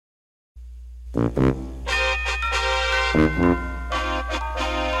So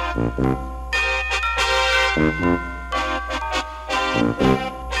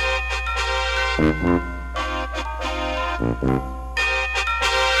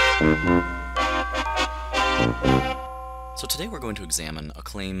today we're going to examine a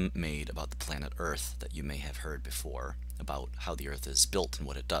claim made about the planet Earth that you may have heard before, about how the Earth is built and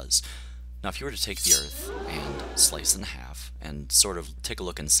what it does. Now if you were to take the Earth and slice it in half and sort of take a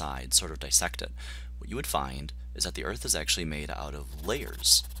look inside, sort of dissect it, what you would find is that the Earth is actually made out of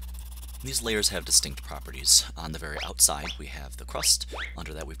layers. These layers have distinct properties. On the very outside we have the crust,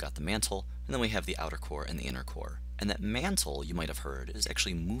 under that we've got the mantle, and then we have the outer core and the inner core. And that mantle, you might have heard, is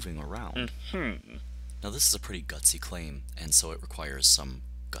actually moving around. Now this is a pretty gutsy claim, and so it requires some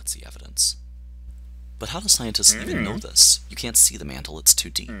gutsy evidence. But how do scientists even know this? You can't see the mantle, it's too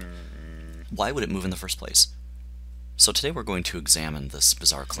deep. Why would it move in the first place? So today we're going to examine this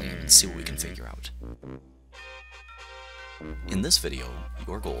bizarre claim and see what we can figure out. In this video,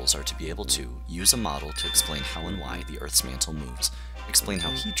 your goals are to be able to use a model to explain how and why the Earth's mantle moves, explain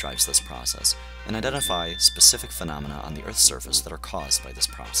how heat drives this process, and identify specific phenomena on the Earth's surface that are caused by this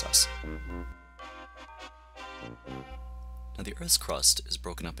process. Now the Earth's crust is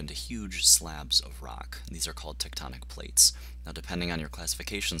broken up into huge slabs of rock. These are called tectonic plates. Now depending on your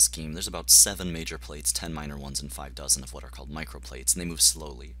classification scheme, there's about 7 major plates, 10 minor ones, and 5 dozen of what are called microplates, and they move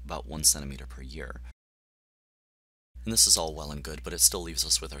slowly, about 1 centimeter per year. And this is all well and good, but it still leaves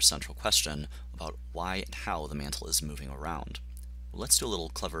us with our central question about why and how the mantle is moving around. Well, let's do a little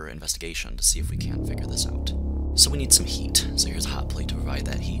clever investigation to see if we can't figure this out. So we need some heat. So here's a hot plate to provide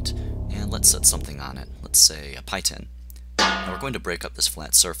that heat, and let's set something on it. Let's say a pie tin. Now we're going to break up this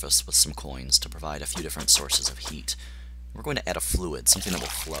flat surface with some coins to provide a few different sources of heat. We're going to add a fluid, something that will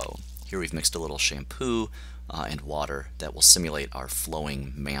flow. Here we've mixed a little shampoo and water that will simulate our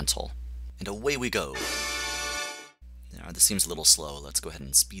flowing mantle. And away we go! Now, this seems a little slow. Let's go ahead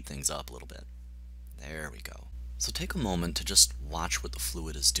and speed things up a little bit. There we go. So take a moment to just watch what the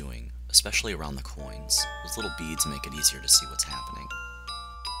fluid is doing, especially around the coins. Those little beads make it easier to see what's happening.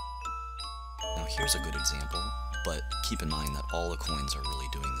 Now here's a good example, but keep in mind that all the coins are really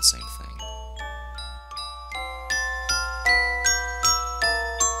doing the same thing.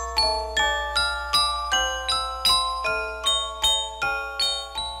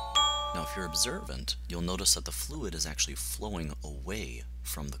 Now if you're observant, you'll notice that the fluid is actually flowing away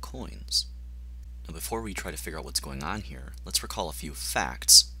from the coins. Now before we try to figure out what's going on here, let's recall a few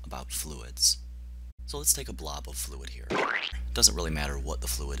facts about fluids. So let's take a blob of fluid here. It doesn't really matter what the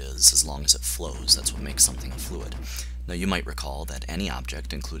fluid is, as long as it flows. That's what makes something a fluid. Now you might recall that any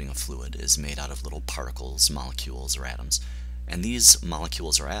object, including a fluid, is made out of little particles, molecules, or atoms. And these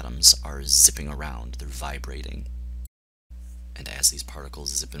molecules or atoms are zipping around, they're vibrating. And as these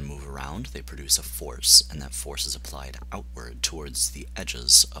particles zip and move around, they produce a force, and that force is applied outward towards the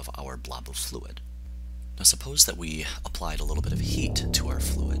edges of our blob of fluid. Now suppose that we applied a little bit of heat to our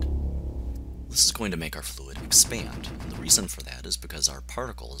fluid. This is going to make our fluid expand, and the reason for that is because our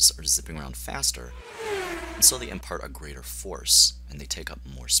particles are zipping around faster, and so they impart a greater force, and they take up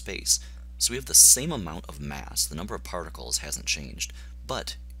more space. So we have the same amount of mass, the number of particles hasn't changed,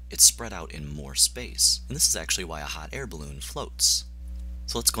 but it's spread out in more space. And this is actually why a hot air balloon floats.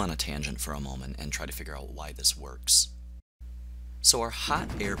 So let's go on a tangent for a moment and try to figure out why this works. So our hot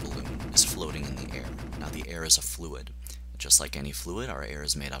air balloon is floating in the air. Now the air is a fluid. Just like any fluid, our air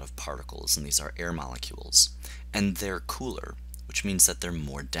is made out of particles, and these are air molecules. And they're cooler, which means that they're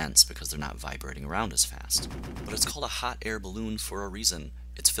more dense because they're not vibrating around as fast. But it's called a hot air balloon for a reason.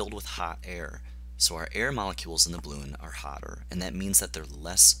 It's filled with hot air. So our air molecules in the balloon are hotter, and that means that they're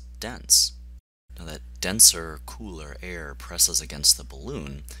less dense. Now that denser, cooler air presses against the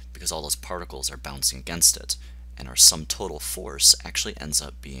balloon because all those particles are bouncing against it, and our sum total force actually ends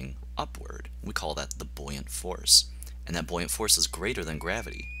up being upward. We call that the buoyant force. And that buoyant force is greater than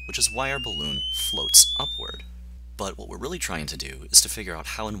gravity, which is why our balloon floats upward. But what we're really trying to do is to figure out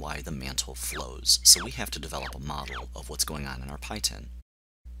how and why the mantle flows, so we have to develop a model of what's going on in our pie tin.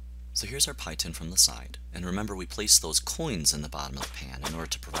 So here's our pie tin from the side, and remember we placed those coins in the bottom of the pan in order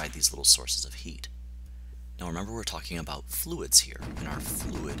to provide these little sources of heat. Now remember we're talking about fluids here, and our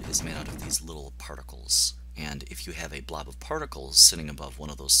fluid is made out of these little particles. And if you have a blob of particles sitting above one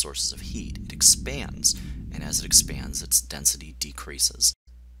of those sources of heat, it expands, and as it expands, its density decreases.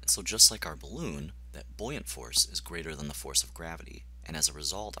 And so just like our balloon, that buoyant force is greater than the force of gravity, and as a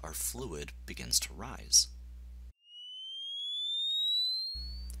result, our fluid begins to rise.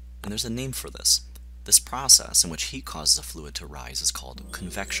 And there's a name for this. This process in which heat causes a fluid to rise is called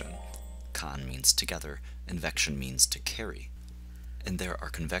convection. Con means together, and vection means to carry. and there are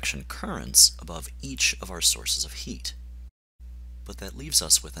convection currents above each of our sources of heat. But that leaves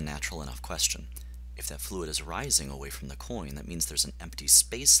us with a natural enough question. If that fluid is rising away from the coin, that means there's an empty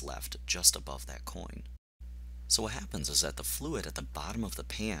space left just above that coin. So what happens is that the fluid at the bottom of the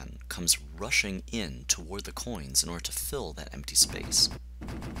pan comes rushing in toward the coins in order to fill that empty space.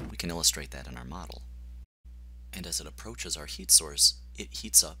 We can illustrate that in our model. And as it approaches our heat source, it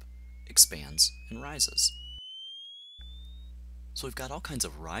heats up, expands, and rises. So we've got all kinds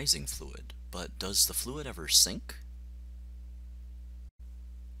of rising fluid, but does the fluid ever sink?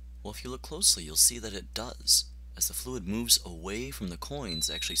 Well, if you look closely, you'll see that it does. As the fluid moves away from the coins,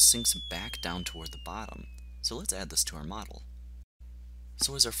 it actually sinks back down toward the bottom. So let's add this to our model.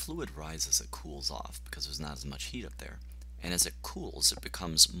 So as our fluid rises, it cools off because there's not as much heat up there. And as it cools, it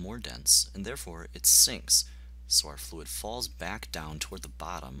becomes more dense, and therefore it sinks. So our fluid falls back down toward the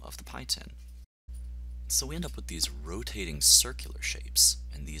bottom of the pie tin. So we end up with these rotating circular shapes,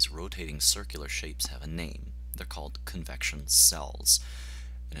 and these rotating circular shapes have a name. They're called convection cells.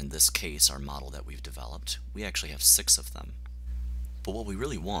 And in this case, our model that we've developed, we actually have 6 of them. But what we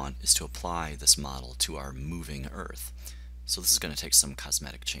really want is to apply this model to our moving Earth. So this is going to take some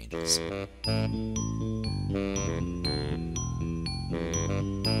cosmetic changes.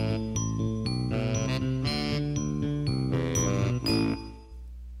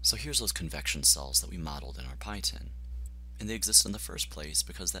 So here's those convection cells that we modeled in our pie tin. And they exist in the first place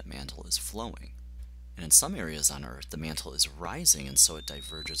because that mantle is flowing. And in some areas on Earth, the mantle is rising, and so it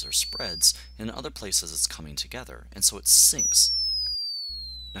diverges or spreads, and in other places it's coming together, and so it sinks.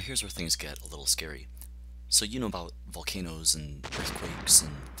 Now here's where things get a little scary. So you know about volcanoes and earthquakes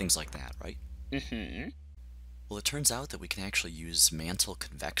and things like that, right? Mm-hmm. Well, it turns out that we can actually use mantle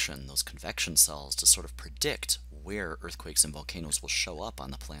convection, those convection cells, to sort of predict where earthquakes and volcanoes will show up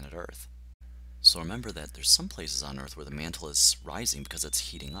on the planet Earth. So remember that there's some places on Earth where the mantle is rising because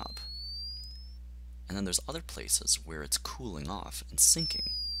it's heating up. And then there's other places where it's cooling off and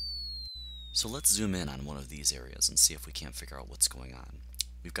sinking. So let's zoom in on one of these areas and see if we can't figure out what's going on.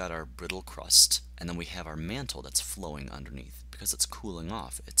 We've got our brittle crust, and then we have our mantle that's flowing underneath. Because it's cooling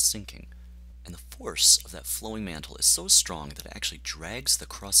off, it's sinking. And the force of that flowing mantle is so strong that it actually drags the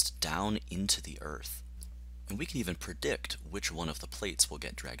crust down into the Earth. And we can even predict which one of the plates will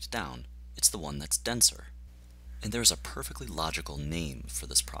get dragged down. It's the one that's denser. And there's a perfectly logical name for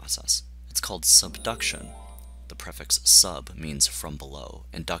this process. It's called subduction. The prefix sub means from below,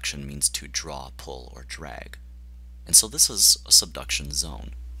 and duction means to draw, pull, or drag. And so this is a subduction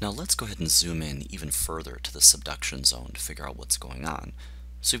zone. Now let's go ahead and zoom in even further to the subduction zone to figure out what's going on.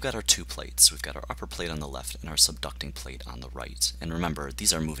 So we've got our 2 plates. We've got our upper plate on the left and our subducting plate on the right. And remember,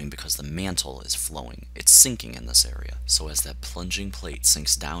 these are moving because the mantle is flowing. It's sinking in this area. So as that plunging plate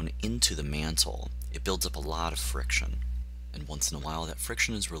sinks down into the mantle, it builds up a lot of friction. And once in a while, that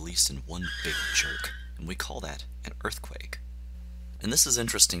friction is released in one big jerk, and we call that an earthquake. And this is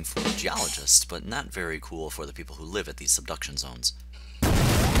interesting for geologists, but not very cool for the people who live at these subduction zones.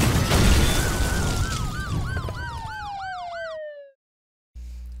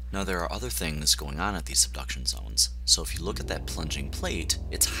 Now there are other things going on at these subduction zones. So if you look at that plunging plate,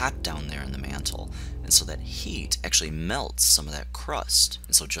 it's hot down there in the mantle, and so that heat actually melts some of that crust.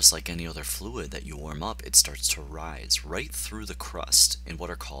 And so just like any other fluid that you warm up, it starts to rise right through the crust in what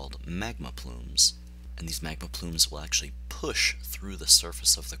are called magma plumes. And these magma plumes will actually push through the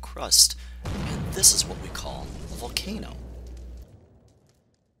surface of the crust, and this is what we call a volcano.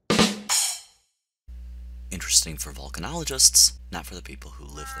 Interesting for volcanologists, not for the people who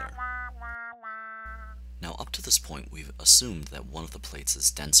live there. Now up to this point we've assumed that one of the plates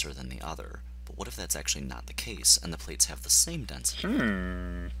is denser than the other, but what if that's actually not the case and the plates have the same density?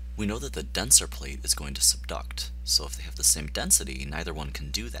 We know that the denser plate is going to subduct, so if they have the same density, neither one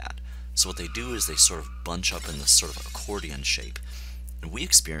can do that. So what they do is they sort of bunch up in this sort of accordion shape, and we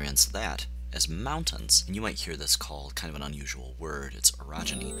experience that as mountains. And you might hear this called kind of an unusual word. It's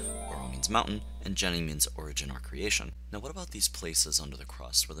orogeny. Oro means mountain, and geny means origin or creation. Now what about these places under the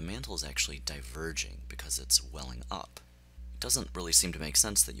crust where the mantle is actually diverging because it's welling up? It doesn't really seem to make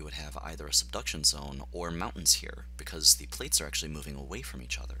sense that you would have either a subduction zone or mountains here, because the plates are actually moving away from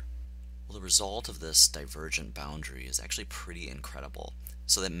each other. Well, the result of this divergent boundary is actually pretty incredible.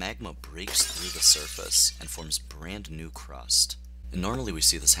 So that magma breaks through the surface and forms brand new crust. And normally we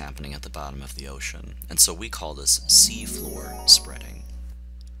see this happening at the bottom of the ocean, and so we call this seafloor spreading.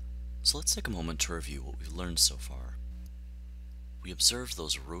 So let's take a moment to review what we've learned so far. We observed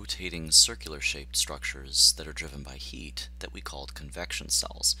those rotating circular shaped structures that are driven by heat that we called convection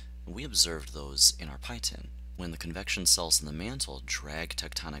cells, and we observed those in our pie tin. When the convection cells in the mantle drag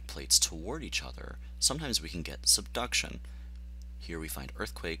tectonic plates toward each other, sometimes we can get subduction. Here we find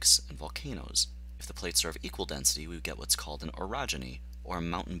earthquakes and volcanoes. If the plates are of equal density, we get what's called an orogeny, or a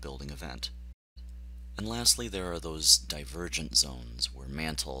mountain-building event. And lastly, there are those divergent zones, where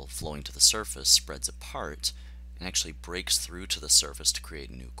mantle flowing to the surface spreads apart and actually breaks through to the surface to create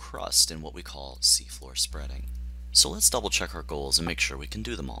a new crust in what we call seafloor spreading. So let's double check our goals and make sure we can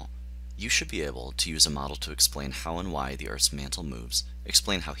do them all. You should be able to use a model to explain how and why the Earth's mantle moves,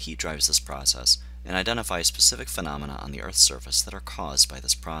 explain how heat drives this process, and identify specific phenomena on the Earth's surface that are caused by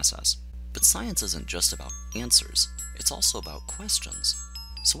this process. But science isn't just about answers, it's also about questions.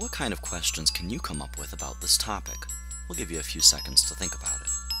 So what kind of questions can you come up with about this topic? We'll give you a few seconds to think about it.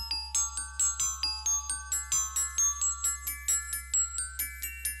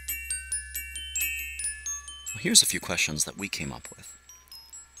 Well, here's a few questions that we came up with.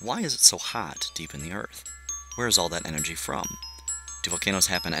 Why is it so hot deep in the Earth? Where is all that energy from? Do volcanoes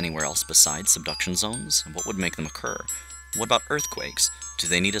happen anywhere else besides subduction zones? And what would make them occur? What about earthquakes? Do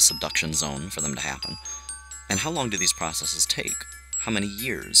they need a subduction zone for them to happen? And how long do these processes take? How many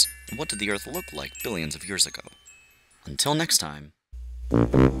years? And what did the Earth look like billions of years ago? Until next time.